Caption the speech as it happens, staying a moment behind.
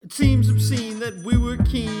It seems obscene that we were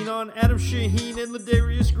keen on Adam Shaheen and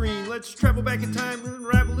Ladarius Green. Let's travel back in time and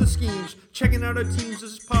unravel the schemes. Checking out our teams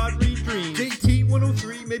as pod redreams. JT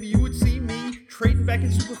 103, maybe you would see me trading back in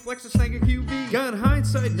Superflex to snag a QB. Got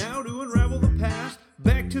hindsight now to unravel the past.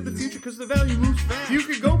 Back to the future because the value moves fast. You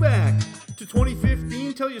could go back to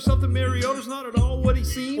 2015, tell yourself that Mariota's not at all what he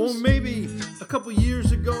seems. Or maybe a couple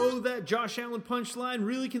years ago that Josh Allen punchline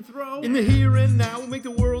really can throw. In the here and now, we'll make the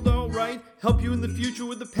world alright. Help you in the future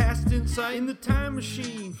with the past insight. In the time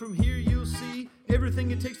machine, from here you'll see everything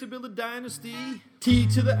it takes to build a dynasty. T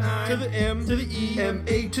to the I, to the M, to the E,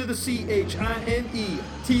 M-A to the C-H-I-N-E.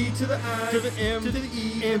 T to the I, to the M, to the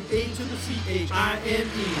E, M-A to the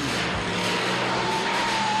C-H-I-N-E.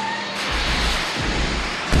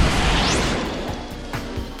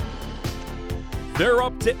 They're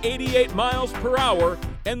up to 88 miles per hour,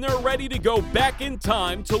 and they're ready to go back in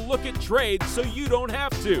time to look at trades so you don't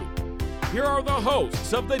have to. Here are the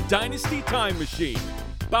hosts of the Dynasty Time Machine,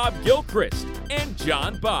 Bob Gilchrist and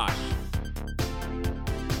John Bosch.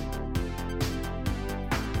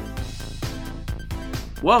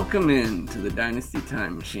 Welcome in to the Dynasty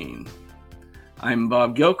Time Machine. I'm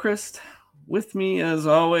Bob Gilchrist. With me, as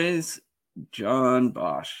always, John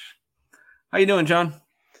Bosch. How you doing, John?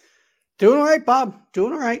 Doing all right, Bob.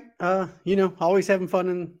 Doing all right. Always having fun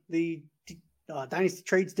in the Dynasty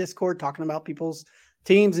Trades Discord, talking about people's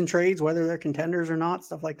teams and trades, whether they're contenders or not,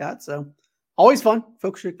 stuff like that. So always fun.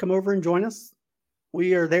 Folks should come over and join us.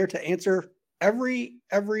 We are there to answer every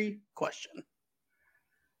question.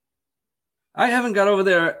 I haven't got over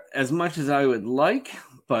there as much as I would like,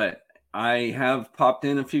 but I have popped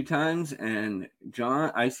in a few times, and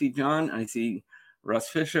I see Russ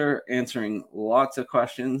Fisher answering lots of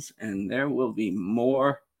questions, and there will be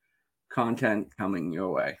more content coming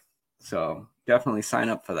your way. So definitely sign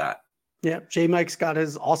up for that. Yeah, J Mike's got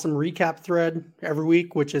his awesome recap thread every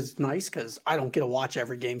week, which is nice because I don't get to watch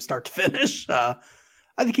every game start to finish. I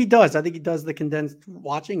think he does. I think he does the condensed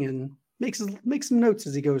watching and makes some notes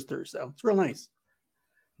as he goes through. So it's real nice.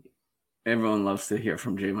 Everyone loves to hear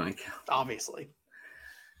from J Mike. Obviously.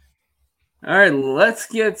 All right, let's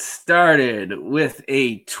get started with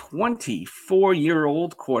a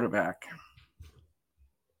 24-year-old quarterback.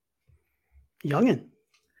 Youngin.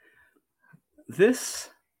 This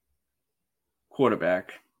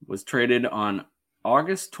quarterback was traded on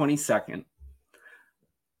August 22nd,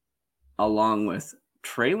 along with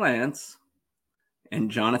Trey Lance and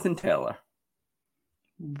Jonathan Taylor.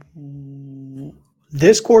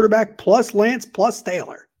 This quarterback plus Lance plus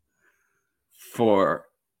Taylor. For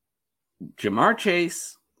Jamar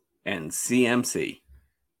Chase and CMC.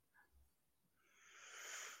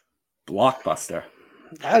 Blockbuster.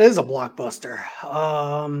 That is a blockbuster.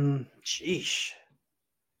 Sheesh.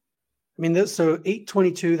 I mean, so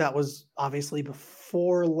 822, that was obviously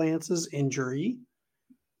before Lance's injury.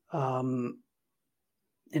 And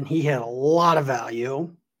he had a lot of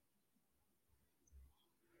value.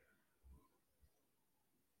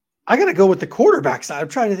 I got to go with the quarterback side. I'm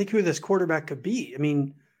trying to think who this quarterback could be. I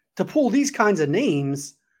mean, to pull these kinds of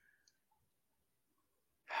names,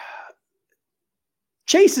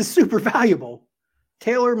 Chase is super valuable.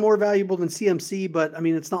 Taylor more valuable than CMC, but I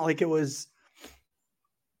mean, it's not like it's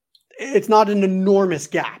not an enormous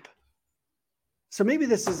gap. So maybe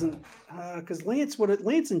this isn't because Lance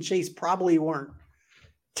and Chase probably weren't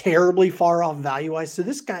terribly far off value-wise. So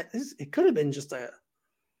this guy, it could have been just a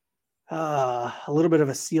little bit of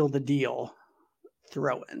a seal the deal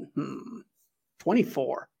throw in.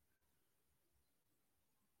 24.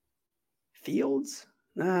 Fields?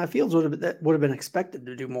 Fields would have been expected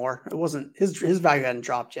to do more. It wasn't his value hadn't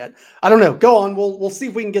dropped yet. I don't know. Go on. We'll see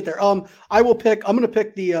if we can get there. I'm going to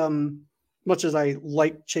pick the much as I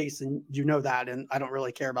like Chase, and you know that, and I don't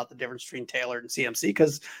really care about the difference between Taylor and CMC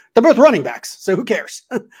because they're both running backs. So who cares?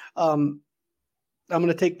 I'm going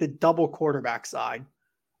to take the double quarterback side.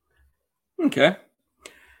 Okay.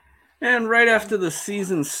 And right after the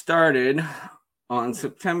season started on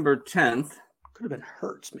September 10th, could have been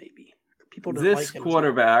Hurts maybe. People don't this like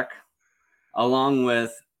quarterback, along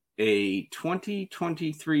with a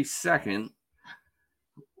 2023 second,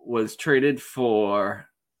 was traded for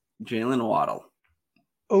Jalen Waddle.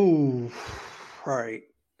 Oh, right.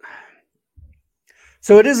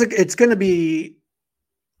 So it's going to be.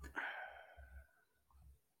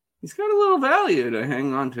 He's got a little value to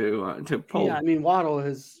hang on to pull. Yeah, I mean, Waddle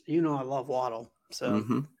is, I love Waddle.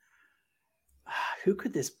 So who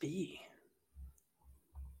could this be?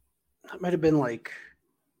 That might have been I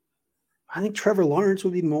think Trevor Lawrence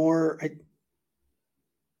would be more. I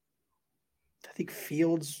think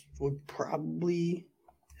Fields would probably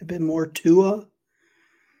have been more Tua.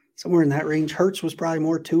 somewhere in that range. Hurts was probably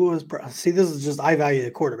more. Tua was. See, this is just I value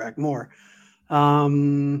the quarterback more.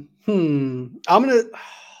 I'm gonna.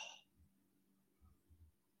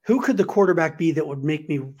 Who could the quarterback be that would make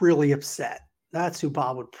me really upset? That's who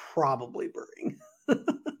Bob would probably bring.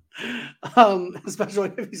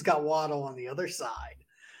 Especially if he's got Waddle on the other side.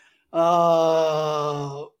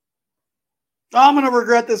 I'm going to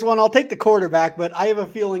regret this one. I'll take the quarterback, but I have a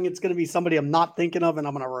feeling it's going to be somebody I'm not thinking of, and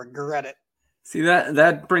I'm going to regret it. See,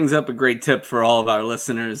 that brings up a great tip for all of our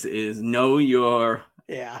listeners is know your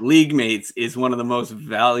league mates is one of the most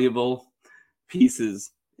valuable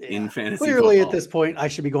pieces in fantasy Clearly, football. At this point, I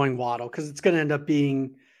should be going Waddle because it's going to end up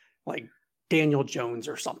being like Daniel Jones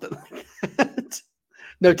or something like that.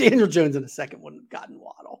 No, Daniel Jones in a second wouldn't have gotten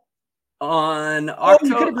Waddle. On October,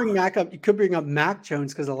 you could bring Mac up. You could bring up Mac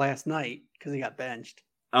Jones because of last night because he got benched.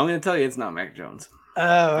 I'm going to tell you, it's not Mac Jones.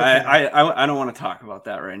 Oh, okay. I don't want to talk about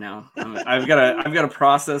that right now. I've got to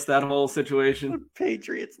process that whole situation. The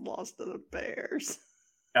Patriots lost to the Bears.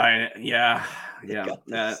 Yeah, got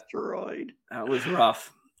destroyed. That was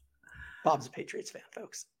rough. Bob's a Patriots fan,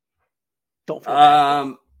 folks. Don't feel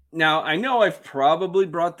bad. Now I know I've probably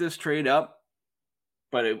brought this trade up,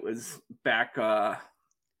 but it was back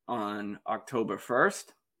on October 1st,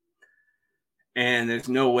 and there's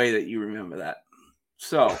no way that you remember that.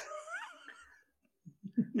 So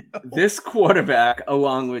This quarterback,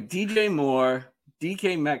 along with DJ Moore,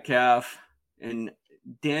 DK Metcalf, and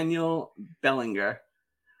Daniel Bellinger,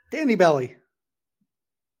 Danny Belly,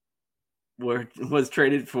 was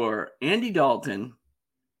traded for Andy Dalton,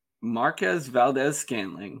 Marquez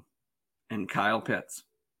Valdez-Scantling, and Kyle Pitts.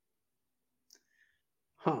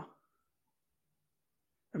 Huh.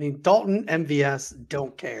 I mean, Dalton, MVS,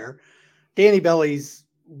 don't care. Danny Belly's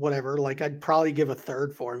whatever. Like, I'd probably give a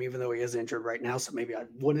third for him, even though he is injured right now. So maybe I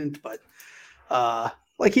wouldn't. But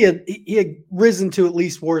like he had risen to at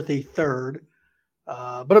least worth a third.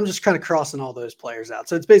 But I'm just kind of crossing all those players out.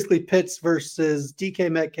 So it's basically Pitts versus DK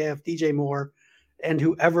Metcalf, DJ Moore, and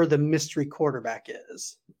whoever the mystery quarterback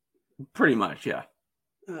is. Pretty much, yeah.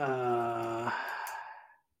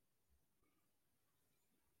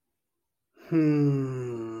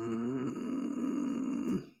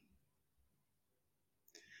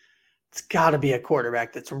 It's got to be a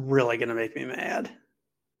quarterback that's really going to make me mad.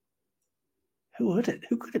 Who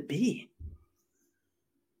could it be?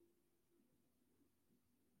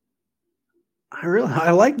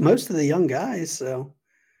 I like most of the young guys, so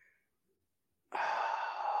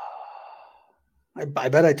I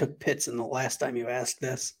bet I took Pitts in the last time you asked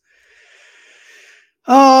this.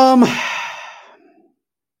 I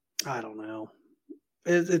don't know.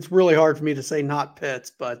 It's really hard for me to say not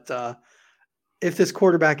Pitts, but if this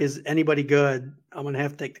quarterback is anybody good, I'm going to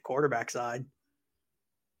have to take the quarterback side.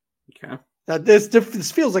 Okay.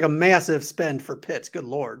 This feels like a massive spend for Pitts. Good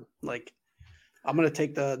Lord. Like, I'm going to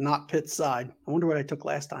take the not Pitts side. I wonder what I took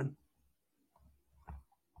last time.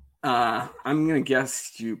 I'm going to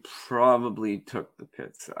guess you probably took the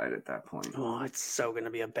Pitts side at that point. Oh, it's so going to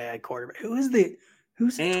be a bad quarterback. Who's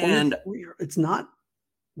and 24? It's not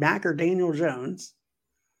Mac or Daniel Jones.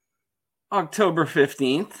 October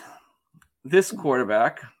 15th, this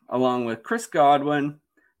quarterback, along with Chris Godwin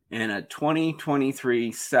and a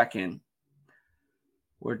 2023 second,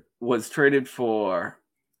 was traded for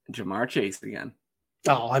Jamar Chase again.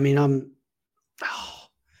 Oh, I mean, I'm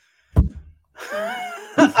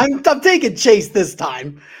taking Chase this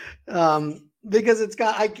time because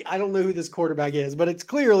I don't know who this quarterback is, but it's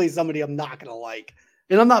clearly somebody I'm not going to like.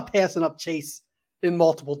 And I'm not passing up Chase in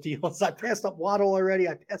multiple deals. I passed up Waddle already.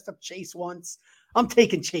 I passed up Chase once. I'm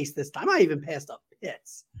taking Chase this time. I even passed up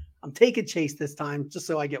Pitts. I'm taking Chase this time just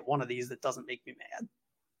so I get one of these that doesn't make me mad.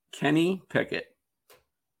 Kenny Pickett.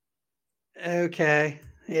 Okay.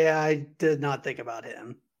 Yeah, I did not think about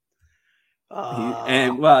him. He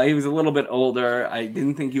was a little bit older. I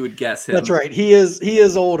didn't think you would guess him. That's right. He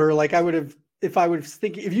is older. Like if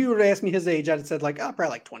you would have asked me his age, I'd have said probably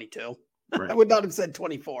like 22. Right. I would not have said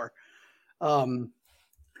 24.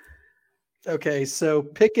 Okay, so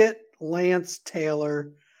Pickett, Lance,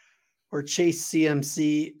 Taylor, or Chase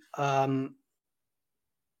CMC.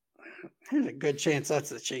 There's a good chance that's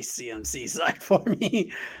the Chase CMC side for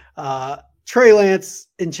me. Trey Lance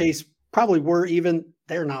and Chase probably were even.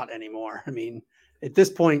 They're not anymore. I mean, at this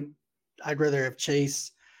point, I'd rather have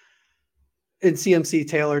Chase and CMC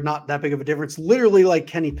Taylor. Not that big of a difference. Literally, like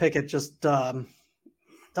Kenny Pickett just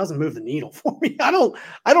doesn't move the needle for me. I don't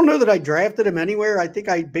know that I drafted him anywhere. I think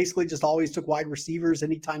I basically just always took wide receivers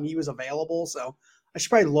anytime he was available. So I should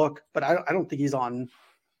probably look, but I don't think he's on.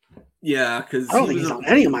 Yeah, because I don't think he's on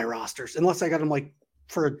any of my rosters unless I got him like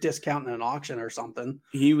for a discount in an auction or something.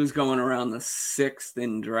 He was going around the 6th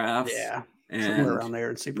in drafts. Yeah. And somewhere around there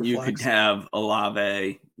in Superflex. You could have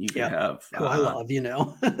Olave. You could have who I love,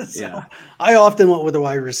 so yeah. I often went with a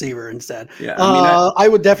wide receiver instead. Yeah, I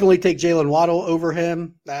would definitely take Jalen Waddle over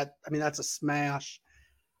him. That's a smash.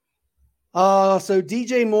 So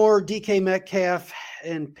DJ Moore, DK Metcalf,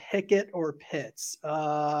 and Pickett or Pitts.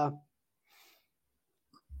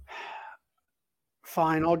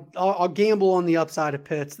 Fine, I'll gamble on the upside of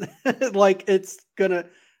Pitts. Like it's gonna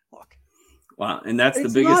look. Wow, and that's the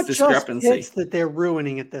biggest discrepancy. Pitts that they're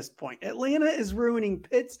ruining at this point. Atlanta is ruining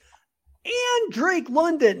Pitts and Drake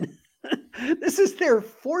London. This is their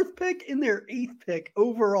 4th pick and their 8th pick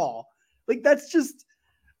overall. Like that's just.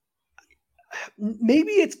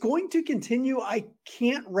 Maybe it's going to continue. I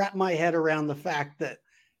can't wrap my head around the fact that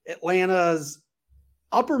Atlanta's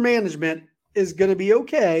upper management is going to be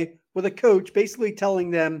okay with a coach basically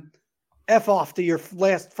telling them F off to your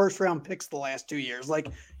first round picks the last 2 years. Like,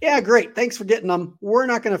 yeah, great. Thanks for getting them. We're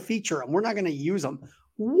not going to feature them. We're not going to use them.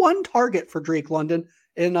 1 target for Drake London,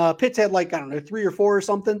 and Pitts had 3 or 4 or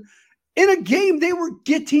something. In a game they were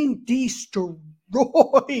getting destroyed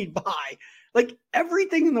by. Like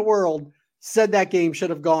everything in the world said that game should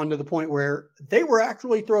have gone to the point where they were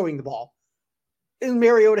actually throwing the ball. And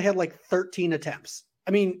Mariota had 13 attempts.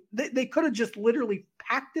 I mean, they could have just literally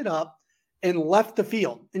packed it up and left the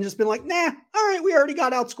field and just been like, nah, all right, we already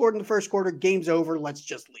got outscored in the first quarter. Game's over. Let's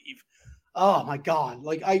just leave. Oh my God.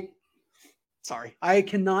 I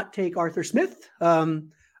cannot take Arthur Smith.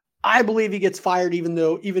 I believe he gets fired even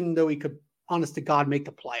though he could, honest to God, make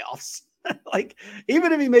the playoffs.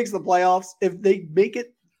 Even if he makes the playoffs, if they make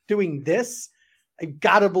it doing this, I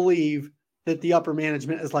gotta believe that the upper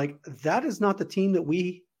management is that is not the team that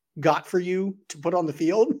we got for you to put on the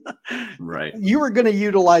field. Right. You are going to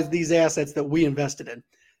utilize these assets that we invested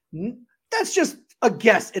in. That's just a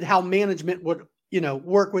guess at how management would,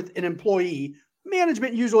 work with an employee.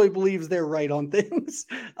 Management usually believes they're right on things.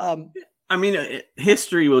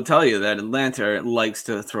 History will tell you that Atlanta likes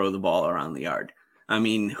to throw the ball around the yard.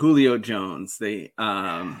 Julio Jones, they've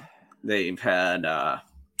had,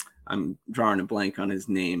 I'm drawing a blank on his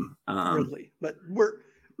name. Ridley, but we're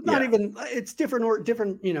not even. It's different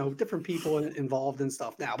different people involved and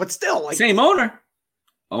stuff now. But still, same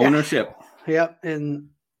ownership. Yeah, and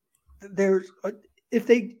there's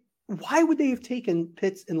why would they have taken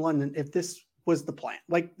Pitts in London if this was the plan?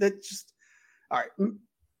 That's just all right.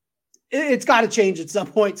 It's got to change at some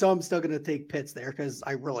point. So I'm still going to take Pitts there because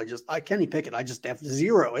Kenny Pickett. I just have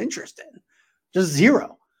zero interest in, just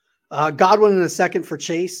zero. Godwin in a second for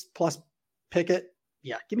Chase plus Pickett.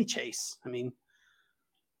 Yeah, give me Chase.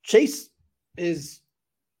 Chase is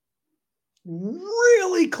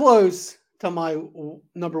really close to my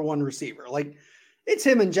number 1 receiver. It's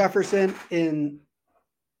him and Jefferson. And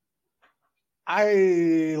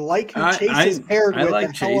I like who Chase is paired with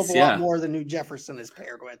a hell of a lot more than who Jefferson is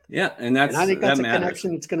paired with. Yeah, and I think that's a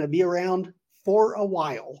connection that's going to be around for a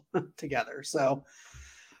while together. So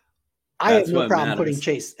I have no problem putting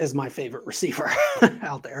Chase as my favorite receiver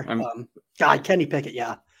out there. God, Kenny Pickett,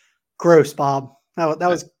 yeah. Gross, Bob.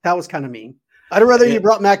 That was kind of mean. I'd rather you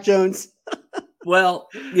brought Mac Jones. Well,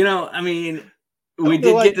 we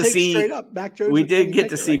did get to see Mac Jones. We did get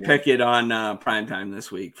to see Pickett on primetime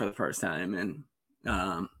this week for the first time, and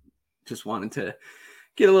just wanted to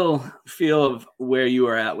get a little feel of where you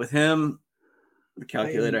were at with him. The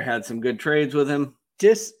calculator had some good trades with him.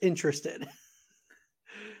 Disinterested.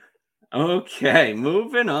 Okay,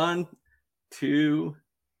 moving on to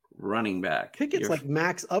running back. Pickett's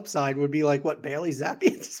max upside would be what, Bailey Zappi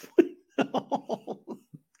at this point?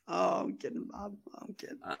 I'm kidding, Bob. I'm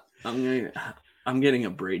kidding. I'm getting a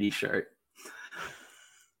Brady shirt.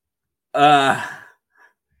 We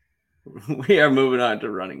are moving on to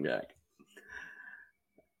running back.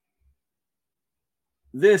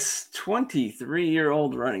 This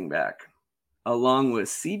 23-year-old running back, along with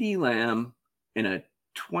CeeDee Lamb in a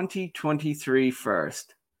 2023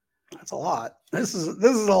 first. That's a lot. This is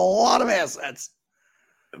a lot of assets.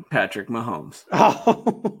 Patrick Mahomes.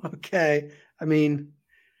 Oh, okay. And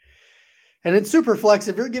in Superflex,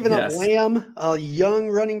 if you're giving up Lamb, a young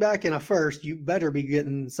running back, in a first, you better be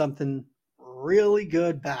getting something really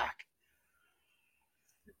good back.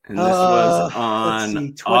 And this was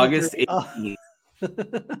on August 18th.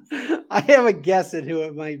 I have a guess at who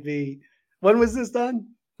it might be. When was this done?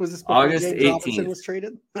 Was this before August James 18th? Robinson was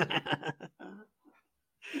traded?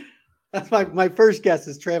 That's my first guess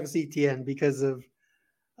is Travis Etienne because of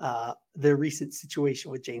the recent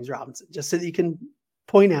situation with James Robinson. Just so that you can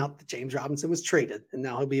point out that James Robinson was traded and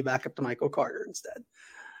now he'll be back up to Michael Carter instead.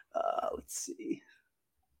 Let's see.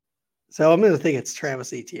 So I'm going to think it's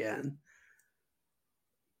Travis Etienne.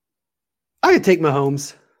 I could take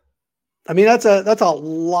Mahomes. I mean, that's a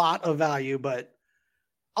lot of value, but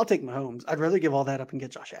I'll take Mahomes. I'd rather give all that up and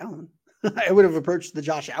get Josh Allen. I would have approached the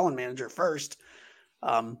Josh Allen manager first,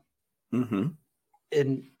 and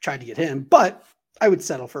tried to get him, but I would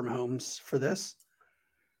settle for Mahomes for this.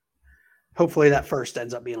 Hopefully that first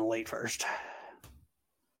ends up being a late first.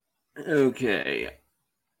 Okay.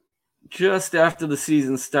 Just after the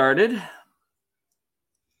season started,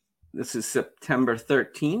 this is September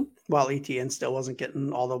 13th. While Etienne still wasn't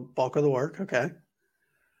getting all the bulk of the work. Okay.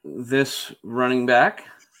 This running back,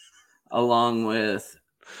 along with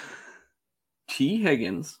T.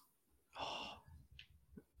 Higgins,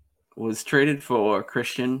 was traded for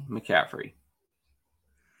Christian McCaffrey.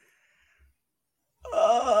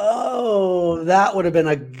 Oh, that would have been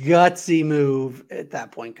a gutsy move at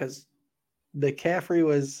that point because McCaffrey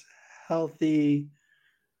was healthy.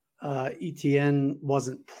 Etienne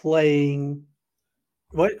wasn't playing.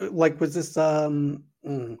 What was this? I'm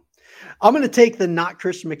going to take the not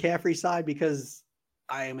Christian McCaffrey side because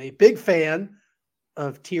I am a big fan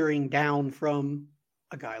of tearing down from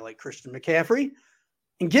a guy like Christian McCaffrey,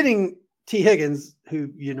 and getting T. Higgins,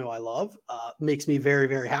 who I love, makes me very,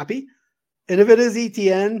 very happy. And if it is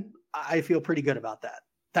Etienne, I feel pretty good about that.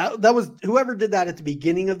 That was whoever did that at the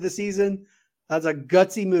beginning of the season. That's a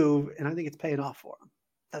gutsy move, and I think it's paying off for him.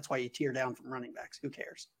 That's why you tear down from running backs. Who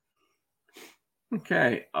cares?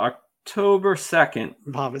 Okay, October 2nd.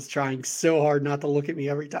 Bob is trying so hard not to look at me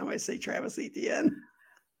every time I say Travis Etienne.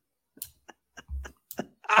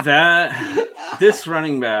 This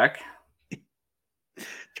running back,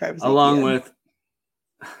 Travis along Etienne, with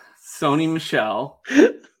Sony Michel,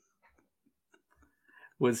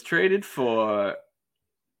 was traded for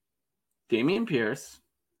Dameon Pierce,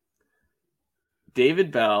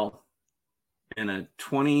 David Bell, and a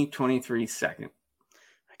 2023 second.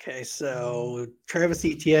 Okay, so Travis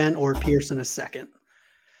Etienne or Pierce in a second.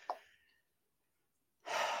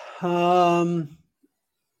 I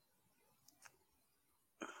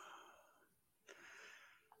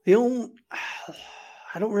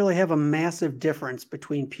don't really have a massive difference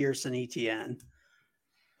between Pierce and Etienne.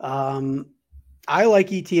 I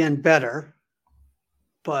like Etienne better,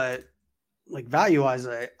 but like value-wise,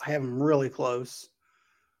 I have him really close.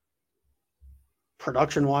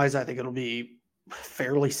 Production-wise, I think it'll be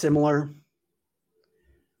fairly similar.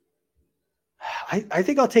 I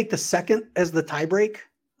think I'll take the second as the tiebreak.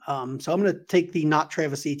 So I'm going to take the not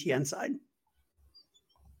Travis Etienne side.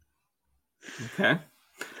 Okay.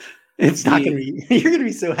 It's not going to be, you're going to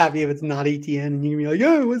be so happy if it's not Etienne and you're going to be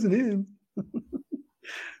like, yeah, it wasn't him.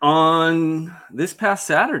 On this past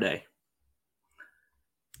Saturday,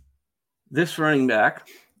 this running back,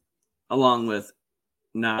 along with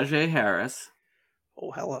Najee Harris,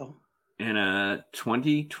 hello, and a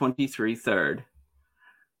 2023 third,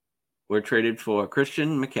 were traded for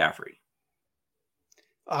Christian McCaffrey.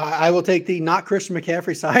 I will take the not Christian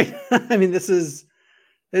McCaffrey side. I mean, this is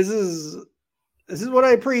what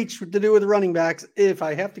I preach to do with the running backs. If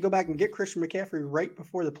I have to go back and get Christian McCaffrey right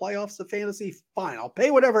before the playoffs of fantasy, fine. I'll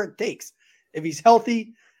pay whatever it takes. If he's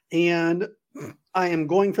healthy and I am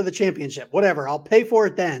going for the championship, whatever, I'll pay for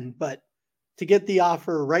it then. But to get the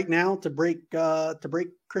offer right now to break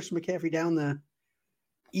Christian McCaffrey down to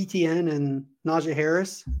Etienne and Najee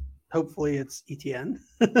Harris, hopefully it's Etienne.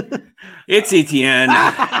 It's Etienne.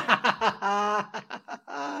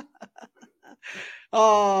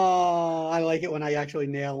 Oh, I like it when I actually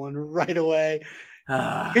nail one right away.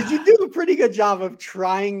 Because you do a pretty good job of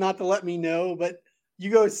trying not to let me know, but you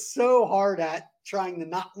go so hard at trying to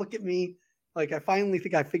not look at me. Like I finally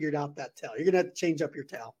think I figured out that tell. You're going to have to change up your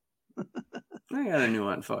tell. I got a new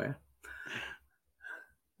one for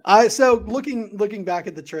you. So looking back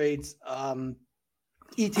at the trades,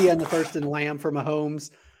 Etienne the first and Lamb for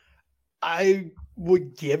Mahomes. I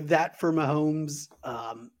would give that for Mahomes.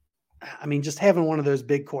 I mean, just having one of those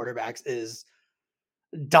big quarterbacks is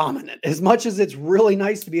dominant. As much as it's really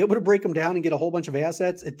nice to be able to break them down and get a whole bunch of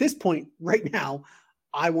assets, at this point right now,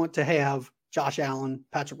 I want to have Josh Allen,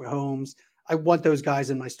 Patrick Mahomes. I want those guys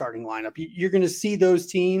in my starting lineup. You're going to see those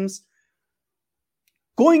teams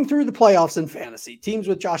going through the playoffs in fantasy. Teams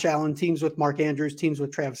with Josh Allen, teams with Mark Andrews, teams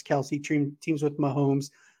with Travis Kelce, teams with Mahomes,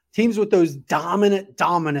 teams with those dominant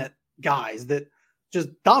guys that just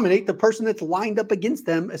dominate the person that's lined up against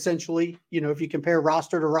them, essentially. If you compare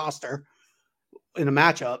roster to roster in a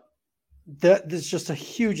matchup, that's just a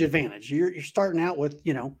huge advantage. You're starting out with,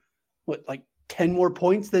 like 10 more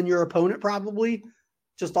points than your opponent probably,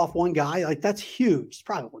 just off one guy. Like, that's huge. It's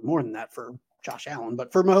probably more than that for Josh Allen,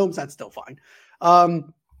 but for Mahomes, that's still fine.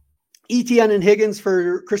 ETN and Higgins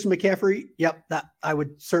for Christian McCaffrey. Yep, that I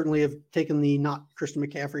would certainly have taken the not Christian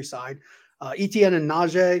McCaffrey side. ETN and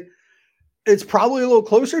Najee. It's probably a little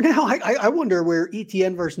closer now. I wonder where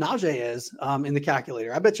ETN versus Najee is in the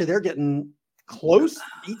calculator. I bet you they're getting close.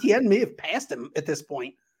 ETN may have passed him at this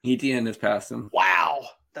point. ETN has passed him. Wow,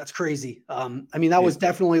 that's crazy. I mean, that was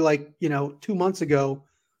definitely 2 months ago.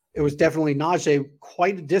 It was definitely Najee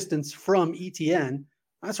quite a distance from ETN.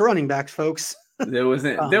 That's running backs, folks. They're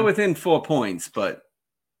within 4 points, but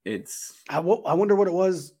it's. I wonder what it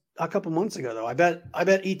was a couple months ago, though. I bet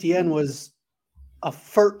ETN was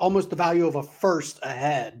almost the value of a first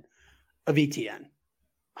ahead of ETN.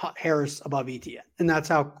 Harris above ETN, and that's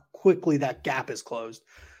how quickly that gap is closed.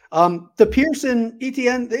 The Pearson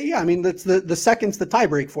ETN, I mean, that's the second's the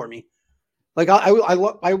tiebreak for me. Like I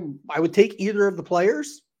would take either of the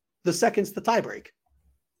players. The second's the tiebreak.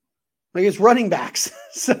 Like it's running backs,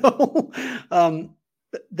 so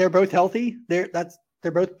they're both healthy. They're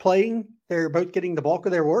both playing. They're both getting the bulk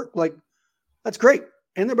of their work. Like that's great,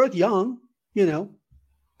 and they're both young.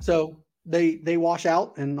 So they wash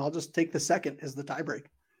out, and I'll just take the second as the tiebreak.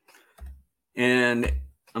 And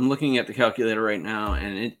I'm looking at the calculator right now,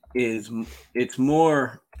 and it's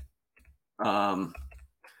more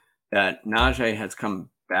that Najee has come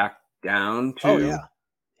back down to. Oh yeah,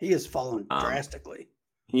 he has fallen drastically.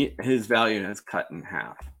 His value has cut in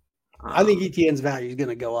half. I think ETN's value is going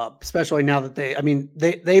to go up, especially now that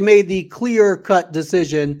they made the clear-cut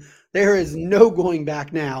decision. There is no going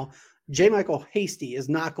back now. J. Michael Hasty is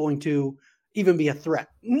not going to even be a threat.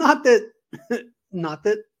 Not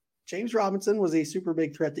that James Robinson was a super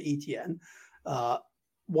big threat to ETN.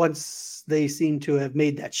 Once they seem to have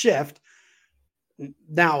made that shift,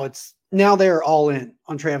 now they're all in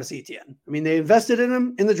on Travis Etienne. I mean, they invested in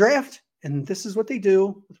him in the draft, and this is what they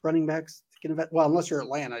do with running backs. Well, unless you're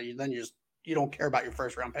Atlanta, then you don't care about your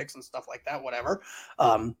first round picks and stuff like that, whatever.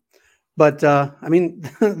 But I mean,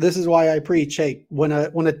 this is why I preach, hey, when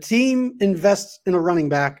a team invests in a running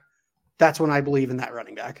back, that's when I believe in that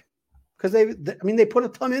running back. Because they put a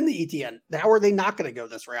ton in the ETN. How are they not going to go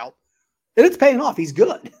this route? And it's paying off. He's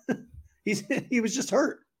good. He was just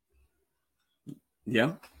hurt.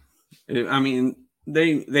 Yeah. I mean,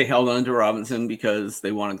 they held on to Robinson because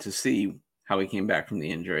they wanted to see how he came back from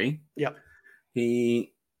the injury. Yep.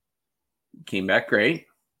 He came back great.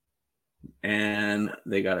 And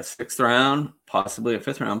they got a 6th round, possibly a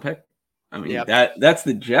 5th round pick. I mean, that's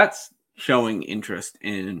the Jets showing interest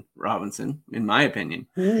in Robinson, in my opinion.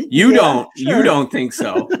 You don't think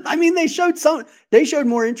so. I mean, they showed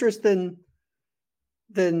more interest than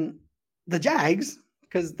the Jags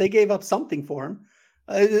because they gave up something for him.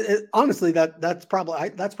 Honestly, that's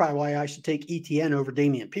probably why I should take ETN over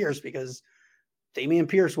Dameon Pierce, because Dameon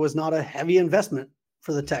Pierce was not a heavy investment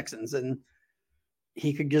for the Texans, and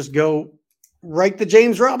he could just go right the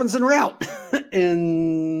James Robinson route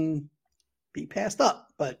and be passed up.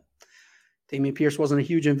 But Dameon Pierce wasn't a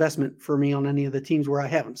huge investment for me on any of the teams where I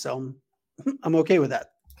have him. So I'm okay with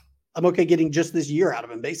that. I'm okay getting just this year out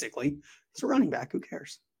of him, basically. It's a running back. Who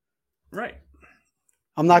cares? Right.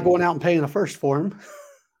 I'm not going out and paying a first for him.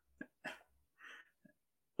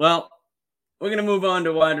 Well, we're going to move on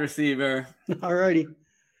to wide receiver. All righty.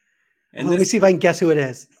 And let me see if I can guess who it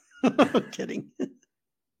is. I'm kidding.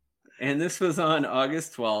 And this was on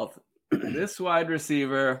August 12th. This wide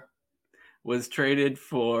receiver was traded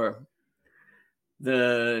for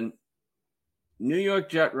the New York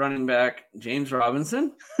Jet running back James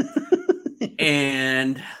Robinson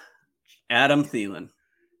and Adam Thielen.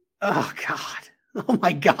 Oh, God. Oh,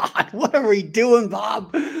 my God. What are we doing,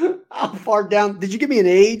 Bob? How far down? Did you give me an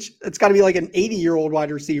age? It's got to be like an 80-year-old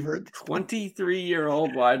wide receiver.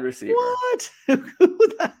 23-year-old wide receiver. What? Who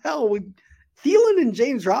the hell would Thielen and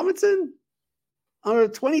James Robinson on a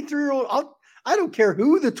 23-year-old? I don't care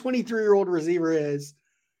who the 23-year-old receiver is.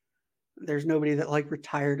 There's nobody that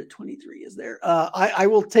retired at 23, is there? I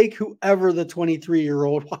will take whoever the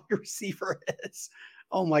 23-year-old wide receiver is.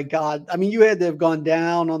 Oh my God. I mean, you had to have gone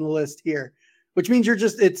down on the list here, which means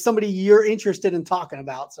it's somebody you're interested in talking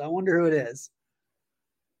about. So I wonder who it is.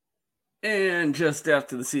 And just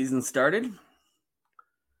after the season started,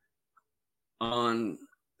 on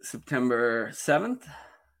September 7th,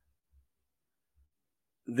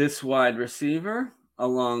 this wide receiver,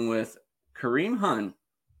 along with Kareem Hunt,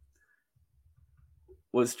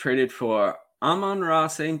 was traded for Amon-Ra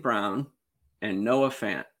St. Brown and Noah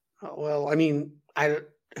Fant. Oh, well, I mean,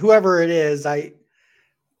 whoever it is,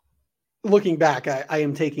 looking back, I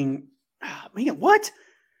am taking, man, what?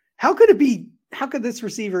 How could this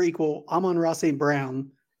receiver equal Amon-Ra St.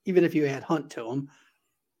 Brown, even if you add Hunt to him,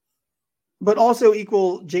 but also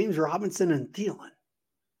equal James Robinson and Thielen?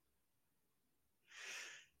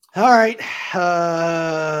 All right.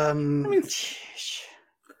 I'm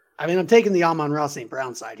taking the Amon-Ra St.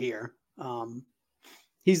 Brown side here.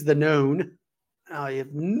 He's the known. I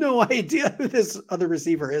have no idea who this other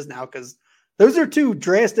receiver is now because those are two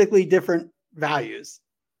drastically different values.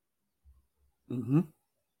 Mm-hmm.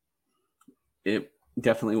 It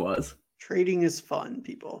definitely was. Trading is fun,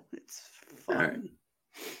 people. It's fun. All right.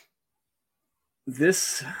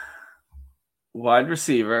 This wide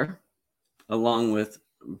receiver, along with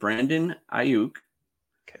Brandon Ayuk,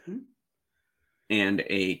 Okay. and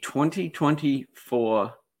a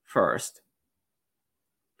 2024 first.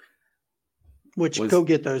 Go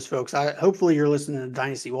get those, folks. Hopefully you're listening to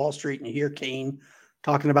Dynasty Wall Street and you hear Kane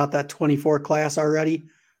talking about that 24 class already.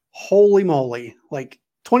 Holy moly. Like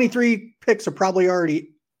 23 picks are probably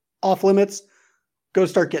already off limits. Go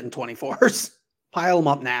start getting 24s. Pile them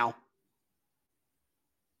up now.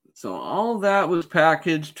 So all that was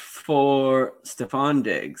packaged for Stephon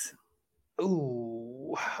Diggs.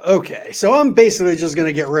 Ooh, okay. So I'm basically just going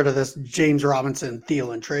to get rid of this James Robinson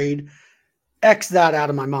Thielen trade. X that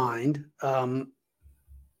out of my mind. So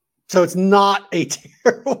it's not a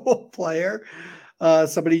terrible player.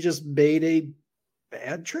 Somebody just made a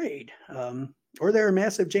bad trade. Or they're a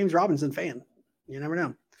massive James Robinson fan. You never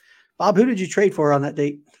know. Bob, who did you trade for on that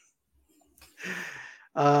date?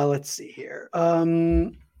 Let's see here.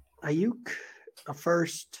 Ayuk, a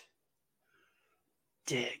first.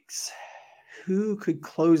 Diggs. Who could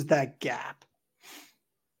close that gap?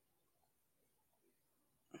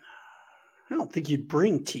 I don't think you'd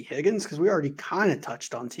bring T. Higgins because we already kind of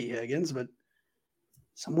touched on T. Higgins, but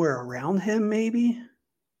somewhere around him, maybe.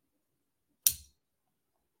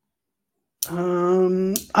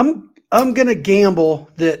 I'm gonna gamble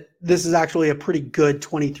that this is actually a pretty good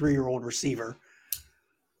 23-year-old receiver.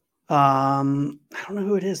 I don't know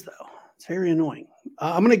who it is though. It's very annoying.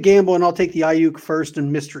 I'm gonna gamble and I'll take the Ayuk first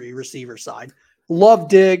and mystery receiver side. Love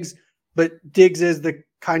Diggs, but Diggs is the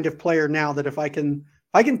kind of player now that if I can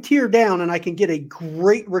tear down and I can get a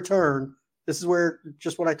great return. This is where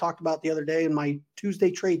just what I talked about the other day in my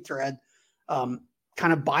Tuesday trade thread, kind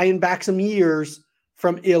of buying back some years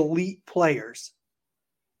from elite players.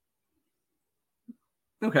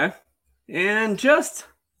 Okay. And just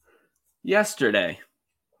yesterday,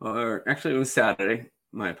 or actually it was Saturday,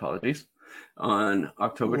 my apologies, on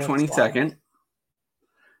October 22nd,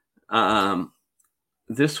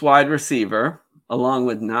 this wide receiver, along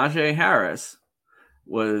with Najee Harris,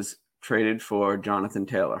 was traded for Jonathan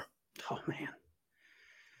Taylor. Oh man.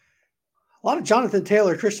 A lot of Jonathan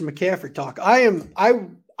Taylor, Christian McCaffrey talk. I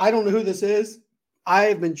don't know who this is. I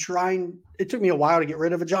have been trying. It took me a while to get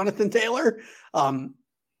rid of a Jonathan Taylor.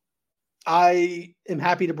 I am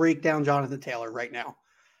happy to break down Jonathan Taylor right now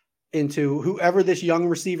into whoever this young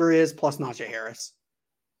receiver is plus Najee Harris.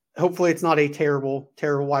 Hopefully it's not a terrible,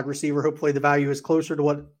 terrible wide receiver. Hopefully the value is closer to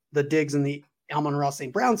what the Diggs and the Amon-Ra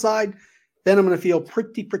St. Brown side. Then I'm going to feel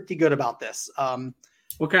pretty good about this.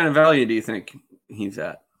 What kind of value do you think he's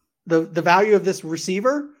at? The value of this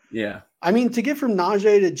receiver? Yeah. I mean, to get from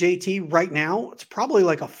Najee to JT right now, it's probably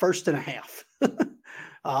like a first and a half.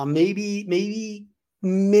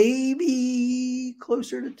 Maybe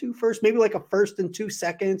closer to 2 first, maybe like a first and 2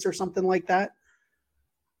 seconds or something like that.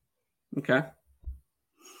 Okay.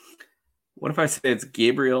 What if I say it's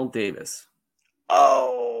Gabriel Davis?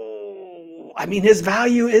 Oh, I mean, his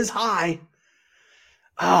value is high.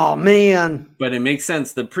 Oh, man. But it makes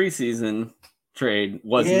sense. The preseason trade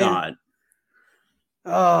was not.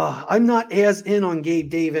 I'm not as in on Gabe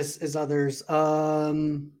Davis as others.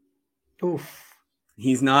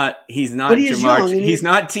 He's not Jamar. He's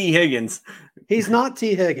not T. Higgins. He's not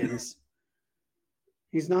T. Higgins.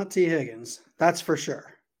 He's not T. Higgins. That's for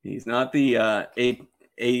sure. He's not the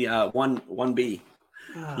one B.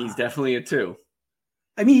 He's definitely a 2.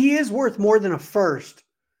 I mean, he is worth more than a first.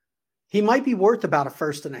 He might be worth about a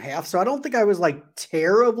first and a half. So I don't think I was like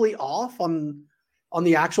terribly off on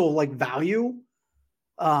the actual like value.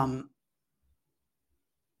 Oh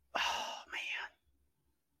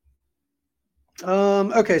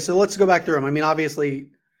man. Okay, so let's go back through them. I mean, obviously,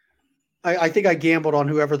 I think I gambled on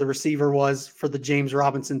whoever the receiver was for the James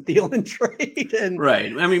Robinson Thielen trade. And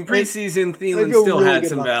right. I mean, preseason Thielen still really had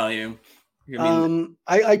some value.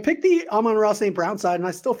 I picked the Amon-Ra St. Brown side, and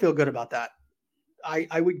I still feel good about that.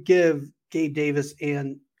 I would give Gabe Davis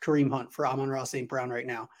and Kareem Hunt for Amon-Ra St. Brown right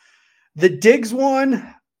now. The Diggs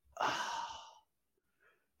one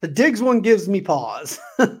gives me pause.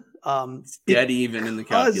 Dead even in the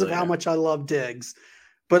calculator. Because of how much I love Diggs.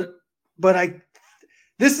 But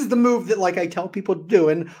this is the move that like I tell people to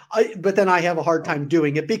do, but then I have a hard time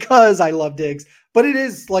doing it because I love Diggs. But it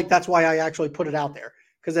is like that's why I actually put it out there.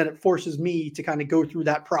 because then it forces me to kind of go through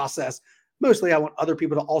that process. Mostly I want other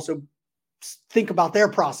people to also think about their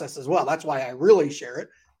process as well. That's why I really share it,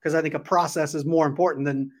 because I think a process is more important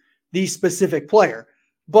than the specific player.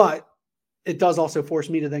 But it does also force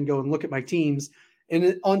me to then go and look at my teams.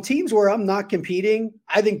 And on teams where I'm not competing,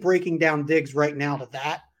 I think breaking down Diggs right now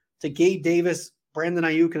to Gabe Davis, Brandon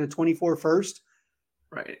Ayuk, and a 24 first.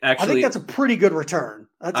 Right. Actually, I think that's a pretty good return.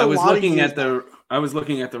 I was looking at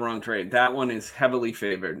the wrong trade. That one is heavily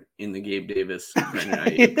favored in the Gabe Davis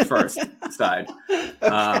first side.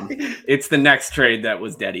 Okay. It's the next trade that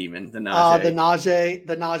was dead even. The Najee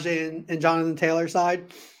and Jonathan Taylor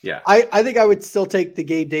side. Yeah. I think I would still take the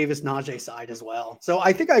Gabe Davis Najee side as well. So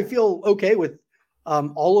I think I feel okay with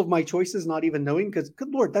all of my choices, not even knowing, because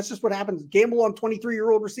good Lord, that's just what happens. Gamble on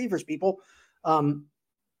 23-year-old receivers, people.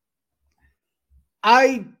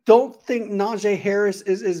 I don't think Najee Harris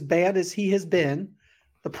is as bad as he has been.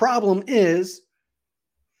 The problem is,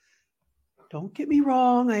 don't get me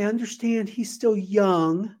wrong, I understand he's still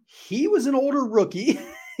young. He was an older rookie.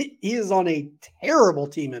 He is on a terrible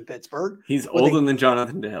team in Pittsburgh. He's older than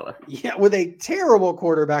Jonathan Taylor. Yeah, with a terrible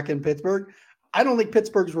quarterback in Pittsburgh. I don't think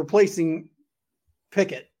Pittsburgh's replacing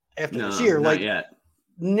Pickett after this year. Not yet.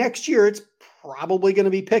 Next year, it's probably going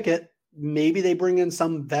to be Pickett. Maybe they bring in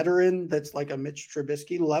some veteran that's like a Mitch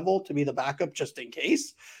Trubisky level to be the backup just in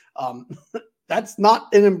case. That's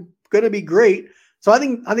not going to be great. So I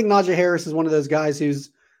think Najee Harris is one of those guys who's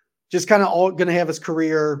just kind of all going to have his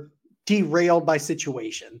career derailed by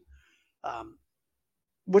situation,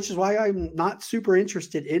 which is why I'm not super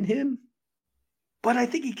interested in him. But I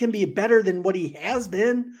think he can be better than what he has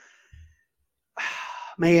been.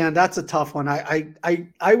 Man, that's a tough one.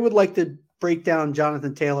 I would like to break down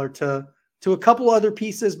Jonathan Taylor to a couple other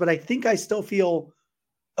pieces, but I think I still feel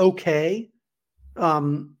okay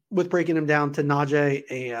with breaking him down to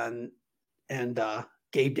Najee and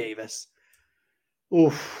Gabe Davis.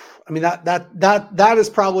 Oof. I mean, that is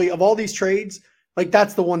probably, of all these trades, like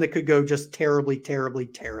that's the one that could go just terribly, terribly,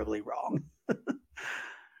 terribly wrong.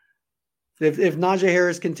 If Najee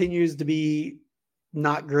Harris continues to be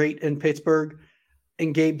not great in Pittsburgh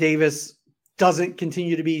and Gabe Davis doesn't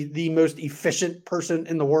continue to be the most efficient person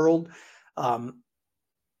in the world,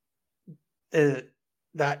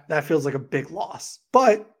 that feels like a big loss.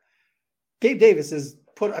 But Gabe Davis is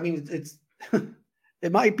it's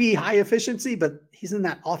it might be high efficiency, but he's in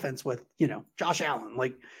that offense with, Josh Allen.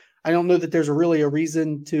 Like, I don't know that there's really a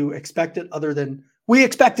reason to expect it other than we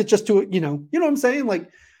expect it just to, you know what I'm saying? Like,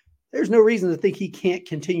 there's no reason to think he can't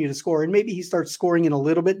continue to score. And maybe he starts scoring in a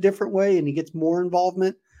little bit different way and he gets more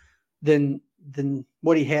involvement than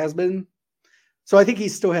what he has been. So I think he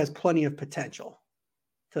still has plenty of potential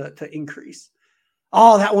to increase.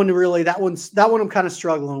 Oh, that one I'm kind of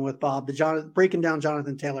struggling with, Bob. Breaking down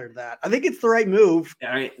Jonathan Taylor to that. I think it's the right move.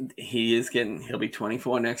 All right, he'll be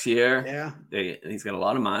 24 next year. Yeah. He's got a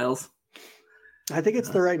lot of miles. I think it's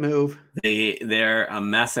the right move. They're a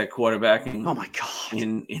mess at quarterback. Oh my God.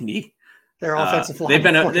 In Indy. Their offensive line.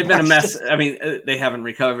 They've been a mess. I mean, they haven't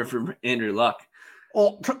recovered from Andrew Luck.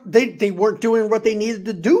 Well, they weren't doing what they needed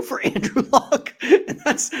to do for Andrew Luck. And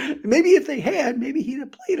that's maybe if they had, maybe he'd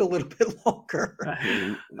have played a little bit longer.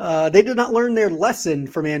 They did not learn their lesson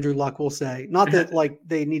from Andrew Luck, we'll say. Not that like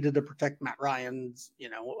they needed to protect Matt Ryan's,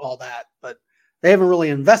 all that, but they haven't really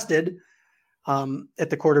invested at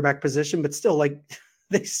the quarterback position, but still, like,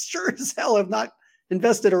 they sure as hell have not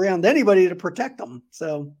invested around anybody to protect them.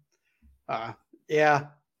 So, yeah,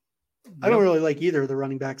 I don't really like either of the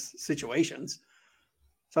running backs situations.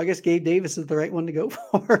 So I guess Gabe Davis is the right one to go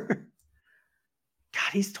for.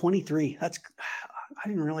 God, he's 23. I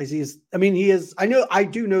didn't realize he is. I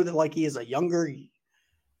do know that like he is a younger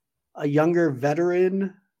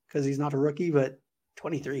veteran because he's not a rookie, but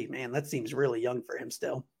 23, man, that seems really young for him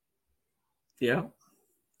still. Yeah.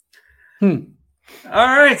 All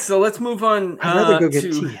right, so let's move on. I'd rather go get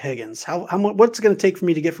T. Higgins. What's it going to take for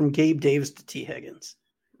me to get from Gabe Davis to T. Higgins?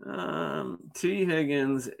 T.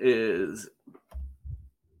 Higgins is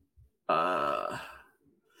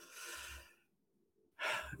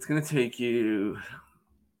it's going to take you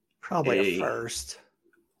probably a first.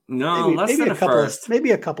 No, less than a first.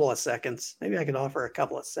 Maybe a couple of seconds. Maybe I could offer a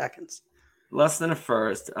couple of seconds. Less than a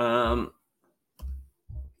first. Yeah,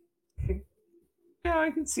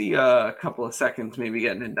 I can see a couple of seconds maybe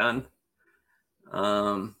getting it done.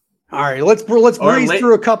 All right, let's breeze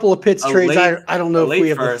through a couple of Pitts trades. I don't know if we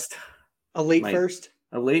have first. A late first.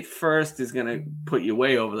 A late first is going to put you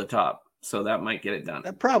way over the top, so that might get it done.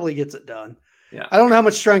 That probably gets it done. Yeah. I don't know how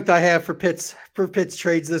much strength I have for Pitts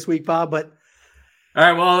trades this week, Bob, but all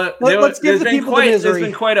right. Well, let's give the people the misery. There's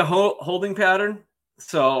been quite a holding pattern.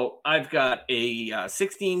 So I've got a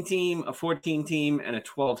 16 team, a 14 team, and a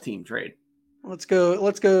 12 team trade. Let's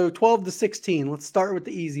go 12 to 16. Let's start with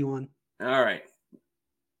the easy one. All right.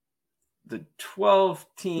 The 12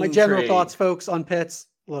 team. My general trade. thoughts, folks, on Pitts.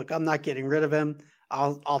 Look, I'm not getting rid of him.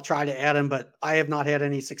 I'll try to add him, but I have not had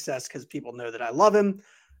any success because people know that I love him.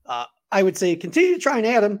 I would say continue to try and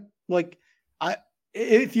add him. Like,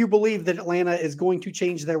 if you believe that Atlanta is going to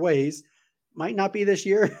change their ways, might not be this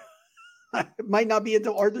year. It might not be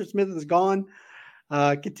until Arthur Smith is gone.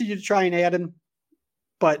 Continue to try and add him.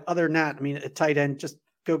 But other than that, I mean, at tight end, just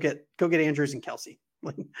go get Andrews and Kelsey.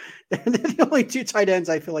 Like, they're the only two tight ends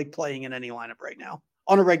I feel like playing in any lineup right now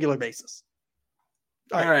on a regular basis.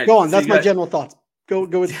 All right, go on. So that's my general thoughts. Go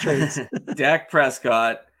with the trades. Dak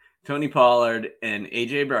Prescott, Tony Pollard, and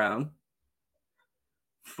AJ Brown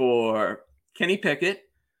for Kenny Pickett,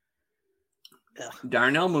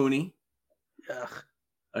 Darnell Mooney,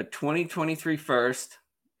 a 2023 first,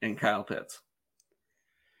 and Kyle Pitts.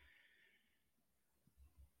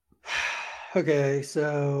 Okay,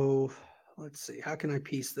 so let's see. How can I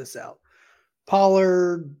piece this out?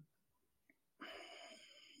 Pollard.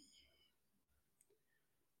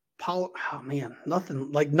 Oh man,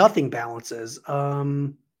 nothing balances.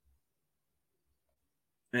 And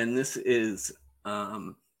this is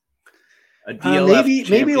a DLF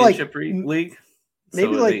maybe like league.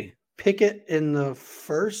 Maybe so like Pickett in the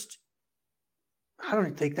first. I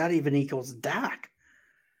don't think that even equals Dak.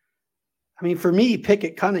 I mean, for me,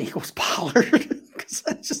 Pickett kind of equals Pollard because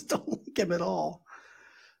I just don't like him at all.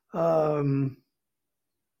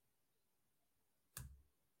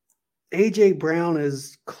 AJ Brown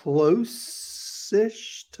is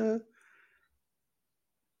close-ish to.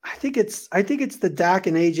 I think it's the Dak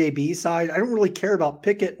and AJB side. I don't really care about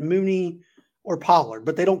Pickett, Mooney, or Pollard,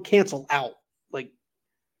 but they don't cancel out.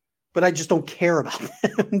 But I just don't care about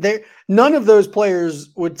them. None of those players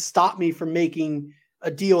would stop me from making a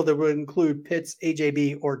deal that would include Pitts,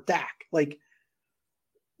 AJB, or Dak. Like,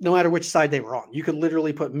 no matter which side they were on, you could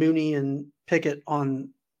literally put Mooney and Pickett on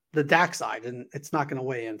the Dak side, and it's not going to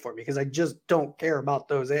weigh in for me because I just don't care about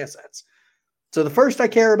those assets. So the first I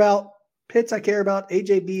care about, Pitts I care about,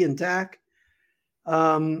 AJB and Dak.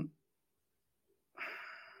 I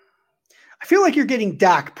feel like you're getting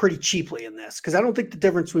Dak pretty cheaply in this because I don't think the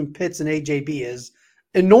difference between Pitts and AJB is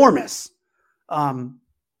enormous.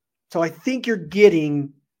 So I think you're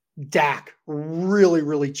getting Dak really,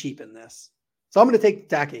 really cheap in this. So I'm going to take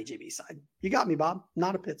the Dak AJB side. You got me, Bob.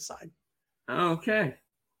 Not a Pitts side. Okay.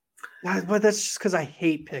 But that's just because I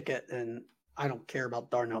hate Pickett and I don't care about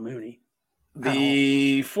Darnell Mooney.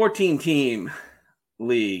 The 14-team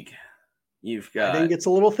league, you've got. I think it's a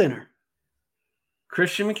little thinner.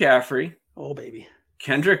 Christian McCaffrey. Oh, baby.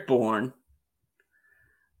 Kendrick Bourne.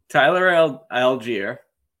 Tyler Algier.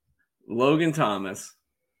 Logan Thomas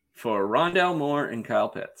for Rondale Moore and Kyle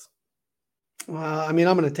Pitts. I mean,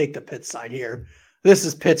 I'm going to take the Pitts side here. This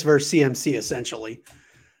is Pitts versus CMC essentially.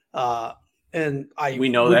 We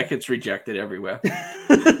know that gets rejected everywhere.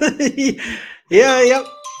 Yep.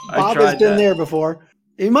 Bob has been there before.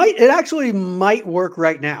 It actually might work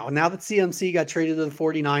right now. Now that CMC got traded to the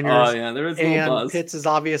 49ers. Oh, yeah, there is a little buzz. Pitts is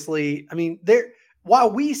obviously, I mean,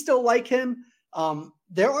 while we still like him,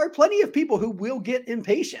 there are plenty of people who will get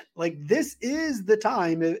impatient. Like, this is the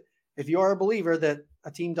time, if you are a believer, that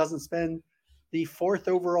a team doesn't spend the 4th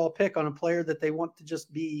overall pick on a player that they want to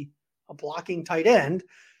just be a blocking tight end.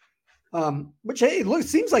 Which, hey, look,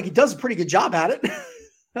 seems like he does a pretty good job at it.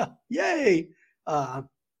 Yay.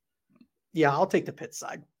 Yeah, I'll take the Pitts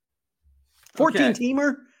side.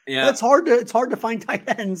 14-teamer. Yeah. It's hard to find tight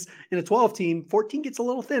ends in a 12-team. 14 gets a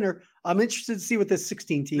little thinner. I'm interested to see what this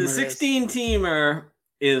 16-teamer is. The 16-teamer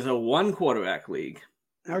is a 1-quarterback league.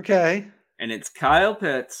 Okay. And it's Kyle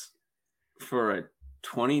Pitts for a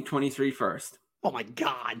 2023 first. Oh, my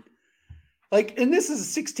God. And this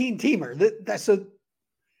is a 16-teamer. So,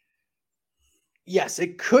 yes,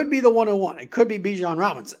 it could be the 101. It could be Bijan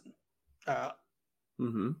Robinson.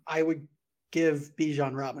 I would give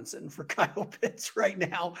Bijan Robinson for Kyle Pitts right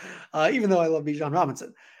now, even though I love Bijan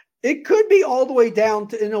Robinson. It could be all the way down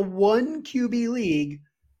to in a 1 QB league.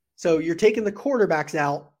 So you're taking the quarterbacks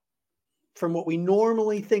out from what we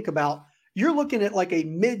normally think about. You're looking at like a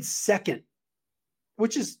mid-second,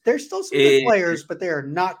 which is, there's still some good players, but they are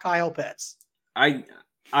not Kyle Pitts. I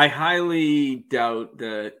highly doubt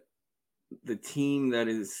that the team that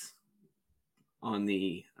is on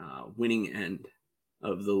the winning end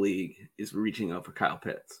of the league is reaching out for Kyle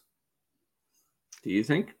Pitts. Do you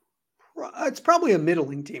think? It's probably a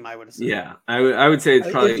middling team, I would assume. Yeah, I would say it's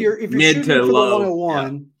probably if you're mid shooting to for low. The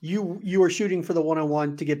 101, you are shooting for the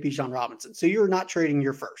 101 to get Bijan Robinson. So you're not trading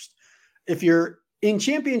your first. If you're in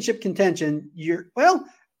championship contention,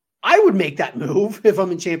 I would make that move if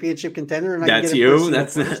I'm in championship contender. And that's you.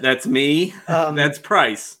 That's me. That's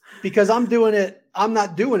Price. Because I'm doing it. I'm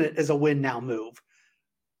not doing it as a win now move.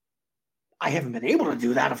 I haven't been able to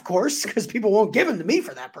do that, of course, because people won't give them to me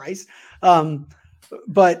for that price.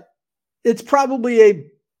 But it's probably a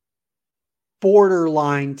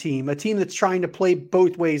borderline team, a team that's trying to play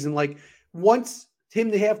both ways and like wants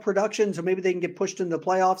him to have production, so maybe they can get pushed into the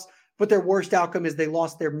playoffs. But their worst outcome is they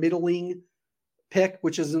lost their middling pick,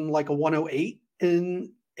 which is in like a 108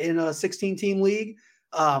 in a 16-team league.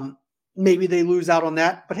 Maybe they lose out on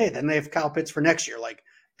that, but hey, then they have Kyle Pitts for next year. Like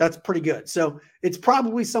that's pretty good. So it's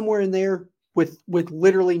probably somewhere in there with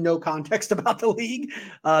literally no context about the league.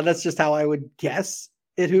 That's just how I would guess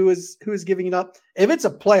it. Who is giving it up? If it's a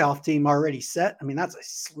playoff team already set, I mean that's a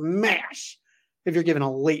smash. If you're giving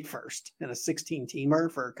a late first and a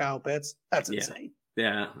 16-teamer for Kyle Pitts, that's insane.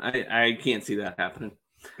 Yeah, I can't see that happening.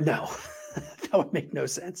 No, that would make no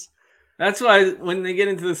sense. That's why when they get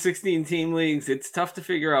into the 16-team leagues, it's tough to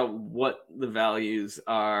figure out what the values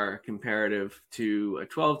are comparative to a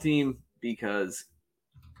 12-team because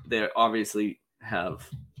they obviously have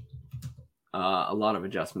a lot of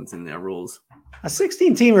adjustments in their rules. A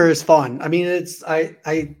 16-teamer is fun. I mean,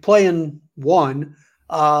 I play in one,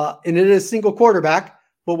 and it is single quarterback,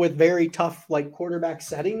 but with very tough like quarterback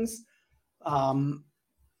settings. And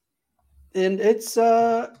it's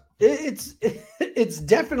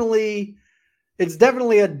definitely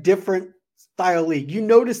a different style league. You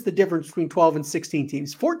notice the difference between 12 and 16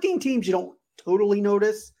 teams. 14 teams you don't totally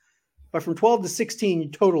notice, but from 12 to 16 you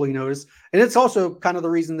totally notice. And it's also kind of the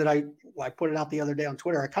reason that I put it out the other day on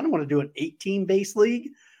Twitter. I kind of want to do an 8-team base league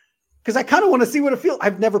because I kind of want to see what it feels.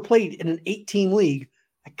 I've never played in an 8-team league.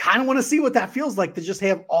 I kind of want to see what that feels like to just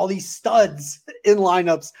have all these studs in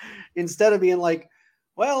lineups instead of being like,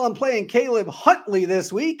 well, I'm playing Caleb Huntley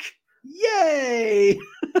this week. Yay.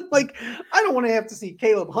 Like, I don't want to have to see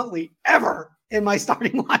Caleb Huntley ever in my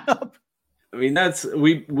starting lineup. I mean,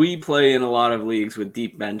 we play in a lot of leagues with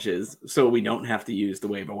deep benches, so we don't have to use the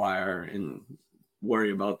waiver wire and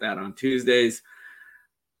worry about that on Tuesdays.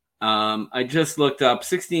 I just looked up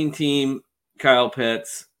 16-team Kyle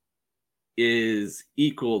Pitts is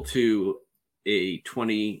equal to a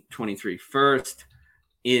 2023 first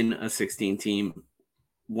in a 16-team,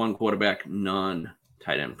 one quarterback,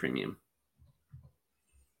 non-tight end premium.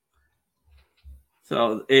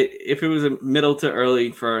 So if it was a middle to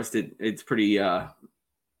early first, it's pretty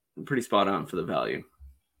spot on for the value.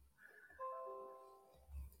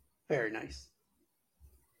 Very nice.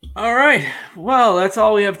 All right. Well, that's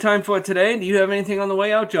all we have time for today. Do you have anything on the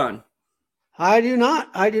way out, John? I do not.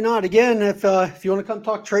 Again, if you want to come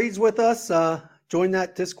talk trades with us, join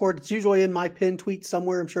that Discord. It's usually in my pinned tweet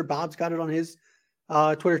somewhere. I'm sure Bob's got it on his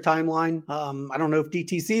Twitter timeline. I don't know if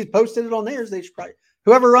DTC has posted it on theirs. They should probably,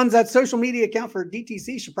 whoever runs that social media account for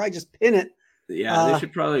DTC should probably just pin it. Yeah, they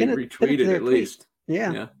should probably retweet it at least.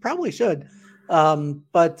 Yeah, probably should.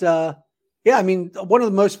 Yeah, I mean, one of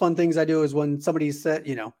the most fun things I do is when somebody said,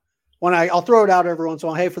 when I'll throw it out every once in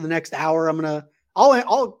a while. Hey, for the next hour,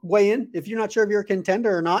 I'll weigh in. If you're not sure if you're a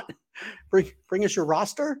contender or not, bring us your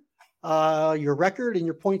roster, your record, and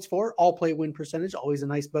your points for all play win percentage. Always a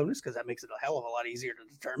nice bonus because that makes it a hell of a lot easier to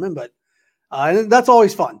determine. But that's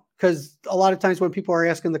always fun because a lot of times when people are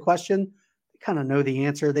asking the question, they kind of know the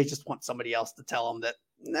answer. They just want somebody else to tell them that,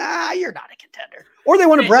 nah, you're not a contender. Or they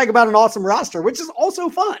want to brag about an awesome roster, which is also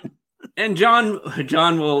fun. And John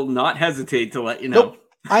will not hesitate to let you know. Nope.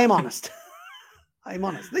 I am honest. I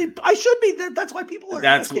should be. That's why people are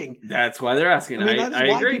asking. That's why they're asking. I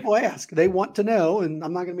agree. People ask. They want to know, and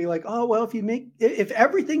I'm not going to be like, oh well, if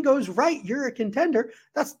everything goes right, you're a contender.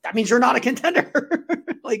 That means you're not a contender.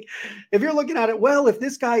 Like if you're looking at it, well, if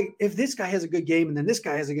this guy has a good game, and then this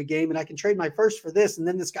guy has a good game, and I can trade my first for this, and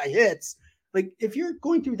then this guy hits. Like if you're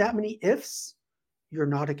going through that many ifs, you're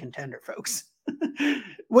not a contender, folks.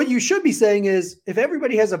 What you should be saying is, if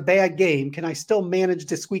everybody has a bad game, can I still manage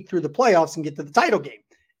to squeak through the playoffs and get to the title game?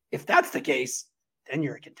 If that's the case, then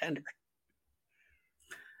you're a contender.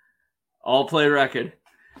 All play record.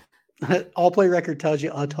 All play record tells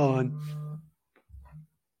you a ton.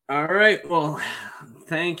 All right. Well,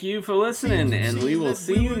 thank you for listening, and we will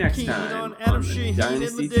see you next time on the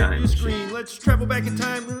Dynasty Time Machine. Let's travel back in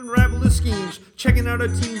time and unravel the schemes. Checking out our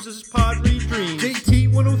teams, this is Pod Redream.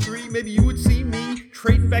 JT 103, maybe you would see me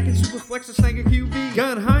trading back in Superflex to snag a QB.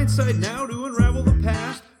 Got hindsight now to unravel the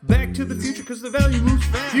past. Back to the future because the value moves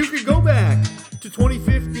fast. You could go back to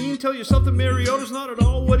 2015, tell yourself that Mariota's not at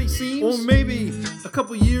all what he seems. Or maybe a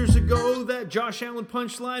couple years ago, that Josh Allen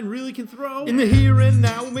punchline really can throw. In the here and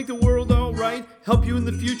now, we'll make the world all right. right. Help you in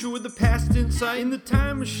the future with the past insight. In the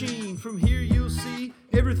time machine, from here you'll see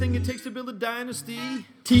everything it takes to build a dynasty.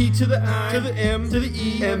 T to the I, to the M, to the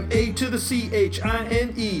E, M-A to the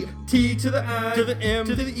C-H-I-N-E. T to the I, to the M,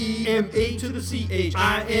 to the E, M-A to the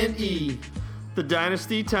C-H-I-N-E. The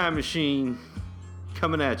Dynasty Time Machine,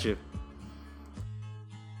 coming at you.